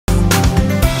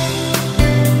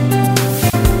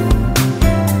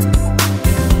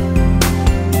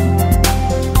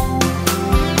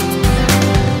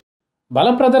బల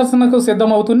ప్రదర్శనకు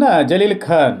సిద్ధమవుతున్న జలీల్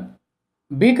ఖాన్.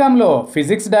 బీకాంలో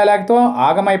ఫిజిక్స్ డైలాగ్తో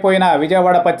ఆగమైపోయిన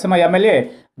విజయవాడ పశ్చిమ ఎమ్మెల్యే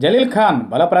జలీల్ ఖాన్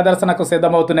బల ప్రదర్శనకు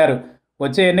సిద్ధమవుతున్నారు.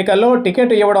 వచ్చే ఎన్నికల్లో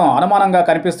టికెట్ ఇవ్వడం అనుమానంగా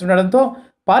కనిపిస్తుండటంతో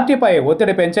పార్టీపై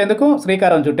ఒత్తిడి పెంచేందుకు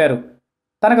శ్రీకారం చుట్టారు.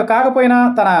 తనకు కాకపోయినా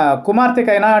తన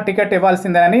కుమార్తెకైనా టికెట్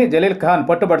ఇవ్వాల్సిందేనని జలీల్ ఖాన్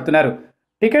పట్టుబడుతున్నారు.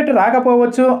 టికెట్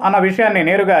రాకపోవచ్చు అన్న విషయాన్ని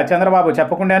నేరుగా చంద్రబాబు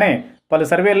చెప్పకుండానే పలు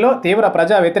సర్వేల్లో తీవ్ర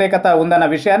ప్రజా వ్యతిరేకత ఉందన్న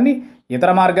విషయాన్ని ఇతర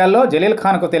మార్గాల్లో జలీల్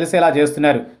ఖాన్కు తెలిసేలా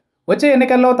చేస్తున్నారు. వచ్చే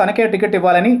ఎన్నికల్లో తనకే టికెట్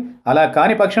ఇవ్వాలని, అలా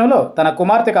కాని పక్షంలో తన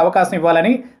కుమార్తెకు అవకాశం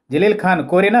ఇవ్వాలని జలీల్ ఖాన్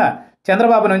కోరినా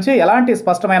చంద్రబాబు నుంచి ఎలాంటి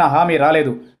స్పష్టమైన హామీ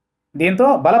రాలేదు. దీంతో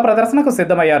బల ప్రదర్శనకు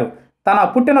సిద్ధమయ్యారు. తన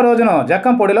పుట్టినరోజును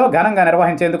జక్కంపొడిలో ఘనంగా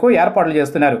నిర్వహించేందుకు ఏర్పాట్లు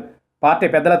చేస్తున్నారు. పార్టీ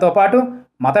పెద్దలతో పాటు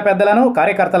మత పెద్దలను,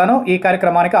 కార్యకర్తలను ఈ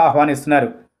కార్యక్రమానికి ఆహ్వానిస్తున్నారు.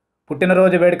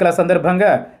 పుట్టినరోజు వేడుకల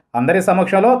సందర్భంగా అందరి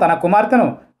సమక్షంలో తన కుమార్తెను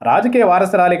రాజకీయ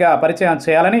వారసురాలిగా పరిచయం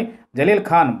చేయాలని జలీల్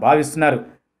ఖాన్ భావిస్తున్నారు.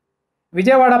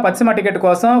 విజయవాడ పశ్చిమ టికెట్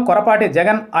కోసం కొరపాటి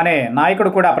జగన్ అనే నాయకుడు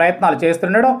కూడా ప్రయత్నాలు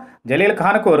చేస్తుండడం జలీల్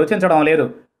ఖాన్కు రుచించడం లేదు.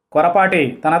 కొరపాటి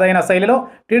తనదైన శైలిలో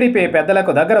టీడీపీ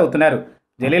పెద్దలకు దగ్గరవుతున్నారు.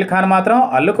 జలీల్ ఖాన్ మాత్రం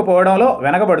అల్లుకుపోవడంలో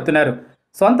వెనకబడుతున్నారు.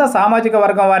 సొంత సామాజిక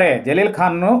వర్గం వారే జలీల్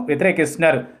ఖాన్ను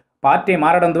వ్యతిరేకిస్తున్నారు. పార్టీ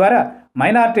మారడం ద్వారా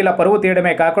మైనార్టీల పరువు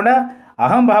తీయడమే కాకుండా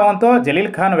అహంభావంతో జలీల్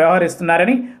ఖాన్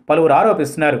వ్యవహరిస్తున్నారని పలువురు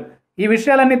ఆరోపిస్తున్నారు. ఈ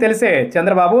విషయాలన్నీ తెలిసే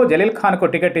చంద్రబాబు జలీల్ ఖాన్కు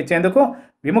టికెట్ ఇచ్చేందుకు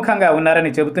విముఖంగా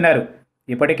ఉన్నారని చెబుతున్నారు.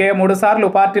 ఇప్పటికే 3 సార్లు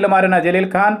పార్టీలు మారిన జలీల్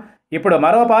ఖాన్ ఇప్పుడు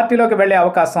మరో పార్టీలోకి వెళ్లే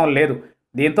అవకాశం లేదు.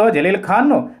 దీంతో జలీల్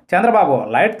ఖాన్ను చంద్రబాబు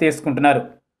లైట్ తీసుకుంటున్నారు.